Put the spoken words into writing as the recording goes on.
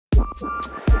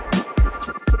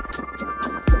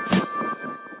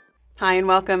Hi and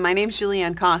welcome. My name is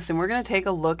Julianne Kost, and we're going to take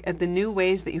a look at the new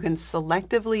ways that you can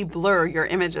selectively blur your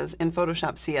images in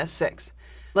Photoshop CS6.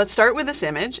 Let's start with this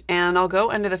image, and I'll go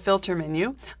under the filter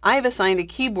menu. I've assigned a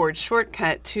keyboard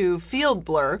shortcut to field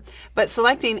blur, but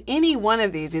selecting any one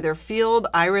of these, either field,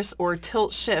 iris, or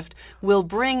tilt shift, will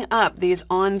bring up these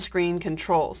on-screen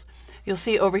controls. You'll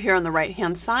see over here on the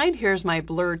right-hand side, here's my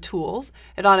blur tools.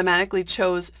 It automatically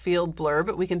chose field blur,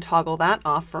 but we can toggle that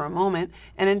off for a moment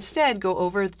and instead go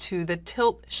over to the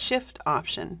tilt shift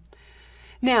option.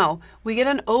 Now, we get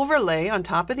an overlay on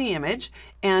top of the image,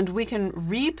 and we can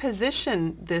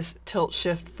reposition this tilt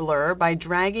shift blur by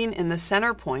dragging in the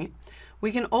center point.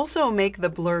 We can also make the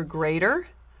blur greater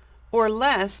or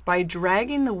less by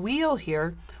dragging the wheel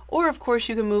here, or of course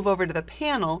you can move over to the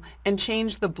panel and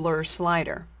change the blur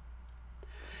slider.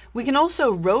 We can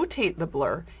also rotate the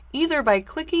blur either by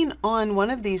clicking on one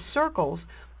of these circles,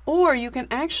 or you can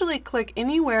actually click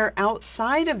anywhere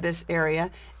outside of this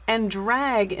area and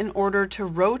drag in order to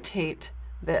rotate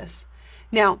this.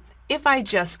 Now, if I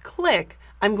just click,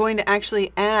 I'm going to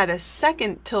actually add a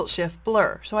second tilt shift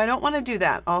blur. So I don't want to do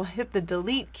that. I'll hit the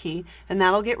delete key and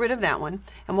that'll get rid of that one.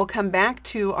 And we'll come back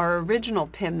to our original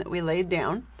pin that we laid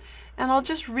down. And I'll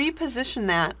just reposition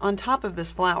that on top of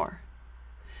this flower.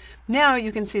 Now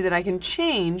you can see that I can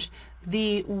change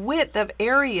the width of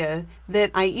area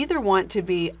that I either want to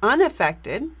be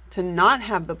unaffected, to not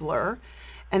have the blur,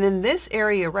 and then this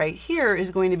area right here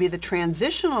is going to be the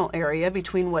transitional area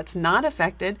between what's not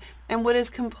affected and what is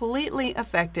completely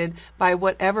affected by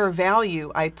whatever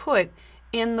value I put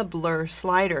in the blur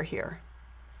slider here.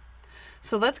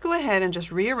 So let's go ahead and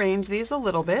just rearrange these a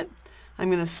little bit. I'm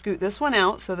going to scoot this one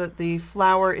out so that the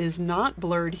flower is not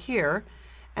blurred here.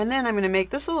 And then I'm going to make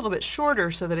this a little bit shorter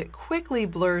so that it quickly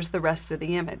blurs the rest of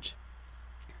the image.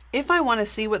 If I want to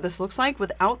see what this looks like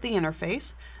without the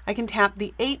interface, I can tap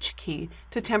the H key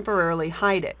to temporarily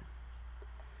hide it.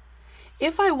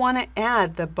 If I want to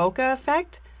add the bokeh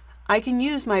effect, I can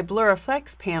use my blur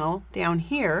effects panel down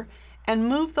here and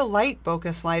move the light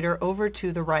bokeh slider over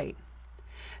to the right.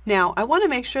 Now I want to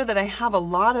make sure that I have a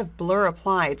lot of blur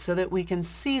applied so that we can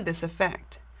see this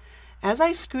effect. As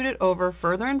I scoot it over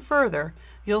further and further,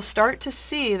 you'll start to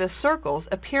see the circles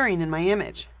appearing in my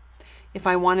image. If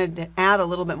I wanted to add a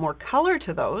little bit more color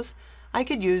to those, I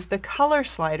could use the color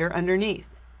slider underneath.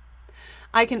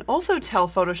 I can also tell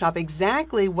Photoshop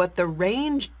exactly what the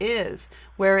range is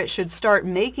where it should start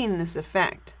making this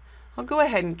effect. I'll go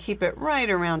ahead and keep it right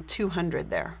around 200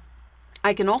 there.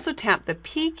 I can also tap the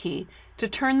P key to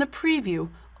turn the preview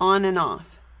on and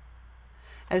off.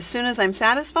 As soon as I'm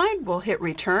satisfied, we'll hit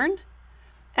return,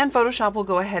 and Photoshop will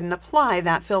go ahead and apply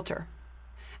that filter.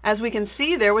 As we can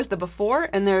see, there was the before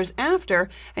and there's after,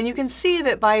 and you can see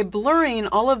that by blurring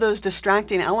all of those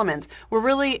distracting elements, we're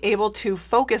really able to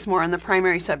focus more on the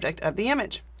primary subject of the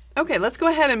image. Okay, let's go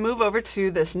ahead and move over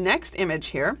to this next image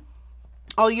here.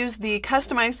 I'll use the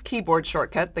customized keyboard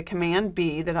shortcut, the Command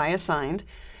B that I assigned.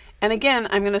 And again,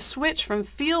 I'm going to switch from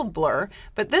field blur,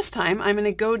 but this time I'm going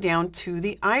to go down to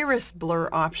the iris blur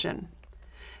option.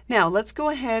 Now let's go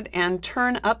ahead and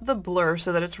turn up the blur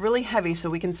so that it's really heavy so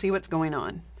we can see what's going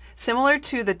on. Similar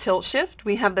to the tilt shift,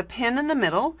 we have the pin in the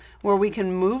middle where we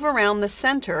can move around the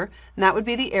center, and that would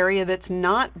be the area that's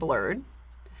not blurred.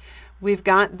 We've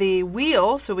got the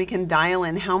wheel so we can dial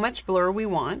in how much blur we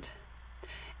want.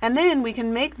 And then we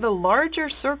can make the larger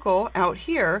circle out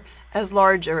here as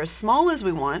large or as small as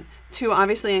we want to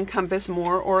obviously encompass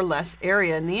more or less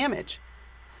area in the image.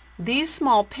 These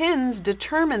small pins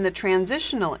determine the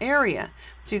transitional area.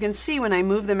 So you can see when I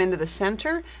move them into the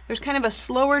center, there's kind of a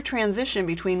slower transition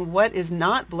between what is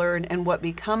not blurred and what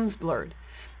becomes blurred.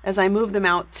 As I move them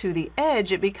out to the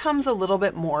edge, it becomes a little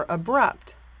bit more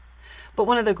abrupt. But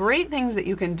one of the great things that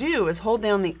you can do is hold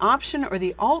down the Option or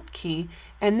the Alt key,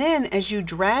 and then as you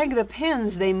drag the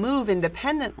pins, they move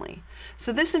independently.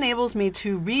 So this enables me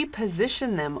to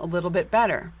reposition them a little bit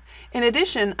better. In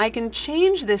addition, I can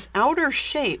change this outer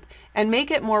shape and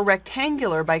make it more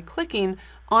rectangular by clicking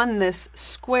on this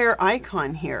square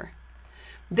icon here.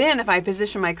 Then if I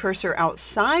position my cursor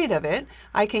outside of it,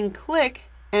 I can click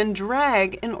and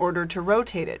drag in order to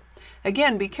rotate it.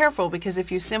 Again, be careful because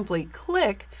if you simply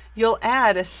click, you'll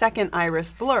add a second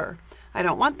iris blur. I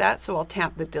don't want that, so I'll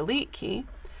tap the delete key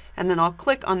and then I'll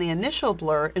click on the initial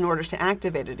blur in order to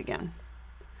activate it again.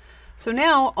 So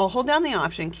now I'll hold down the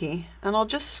Option key and I'll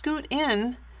just scoot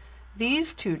in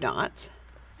these two dots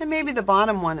and maybe the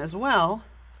bottom one as well,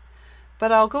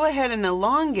 but I'll go ahead and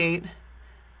elongate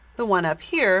the one up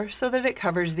here so that it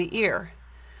covers the ear.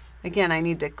 Again, I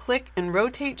need to click and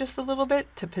rotate just a little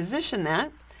bit to position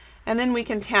that, and then we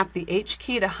can tap the H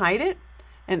key to hide it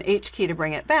and H key to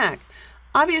bring it back.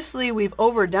 Obviously we've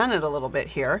overdone it a little bit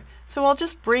here, so I'll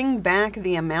just bring back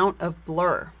the amount of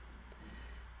blur.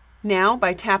 Now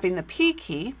by tapping the P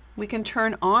key, we can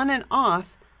turn on and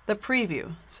off the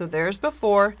preview. So there's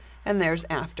before and there's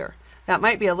after. That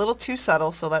might be a little too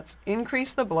subtle, so let's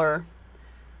increase the blur.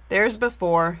 There's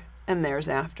before and there's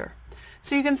after.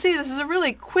 So you can see this is a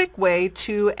really quick way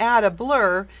to add a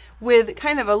blur with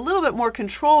kind of a little bit more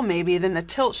control maybe than the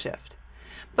tilt shift.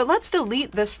 But let's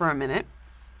delete this for a minute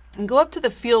and go up to the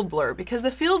field blur, because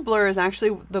the field blur is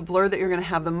actually the blur that you're going to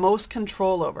have the most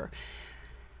control over.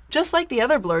 Just like the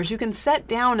other blurs, you can set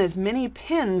down as many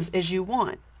pins as you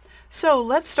want. So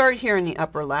let's start here in the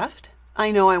upper left.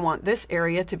 I know I want this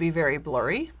area to be very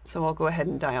blurry, so I'll go ahead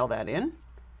and dial that in.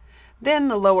 Then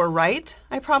the lower right,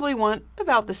 I probably want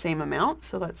about the same amount,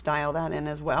 so let's dial that in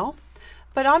as well.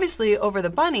 But obviously over the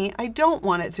bunny, I don't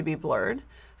want it to be blurred,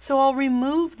 so I'll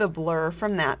remove the blur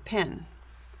from that pin.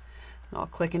 And I'll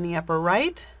click in the upper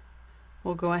right,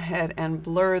 we'll go ahead and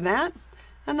blur that,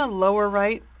 and the lower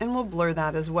right, and we'll blur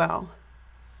that as well.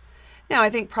 Now I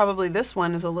think probably this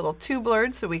one is a little too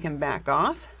blurred, so we can back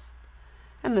off,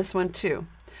 and this one too.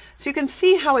 So you can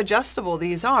see how adjustable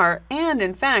these are, and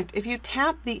in fact if you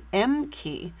tap the M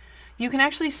key you can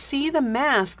actually see the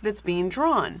mask that's being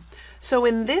drawn. So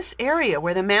in this area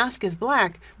where the mask is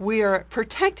black, we are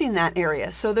protecting that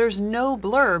area so there's no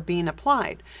blur being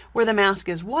applied. Where the mask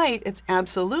is white, it's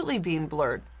absolutely being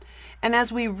blurred. And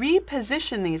as we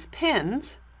reposition these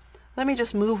pins, let me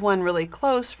just move one really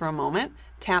close for a moment,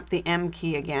 tap the M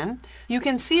key again, you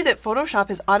can see that Photoshop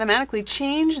has automatically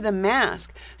changed the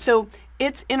mask. So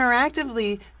it's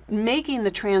interactively making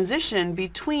the transition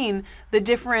between the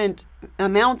different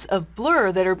amounts of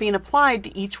blur that are being applied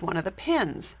to each one of the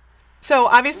pins. So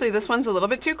obviously this one's a little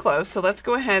bit too close, so let's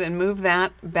go ahead and move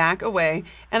that back away.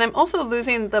 And I'm also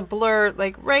losing the blur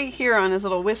like right here on his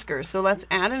little whiskers. So let's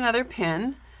add another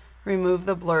pin, remove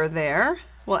the blur there.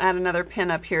 We'll add another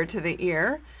pin up here to the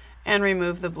ear and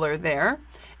remove the blur there.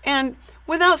 And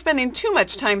without spending too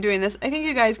much time doing this, I think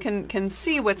you guys can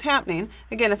see what's happening.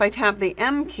 Again, if I tap the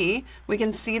M key, we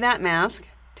can see that mask.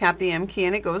 Tap the M key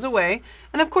and it goes away.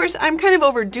 And of course, I'm kind of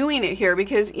overdoing it here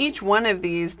because each one of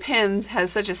these pins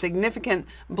has such a significant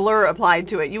blur applied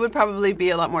to it. You would probably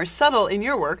be a lot more subtle in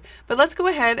your work, but let's go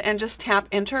ahead and just tap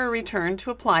Enter or Return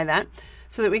to apply that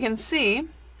so that we can see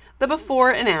the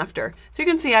before and after. So you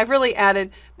can see I've really added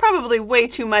probably way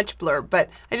too much blur, but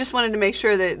I just wanted to make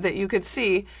sure that you could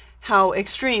see how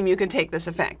extreme you could take this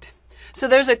effect. So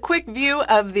there's a quick view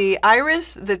of the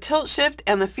iris, the tilt shift,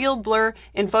 and the field blur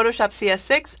in Photoshop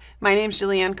CS6. My name's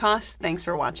Julianne Koss. Thanks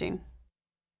for watching.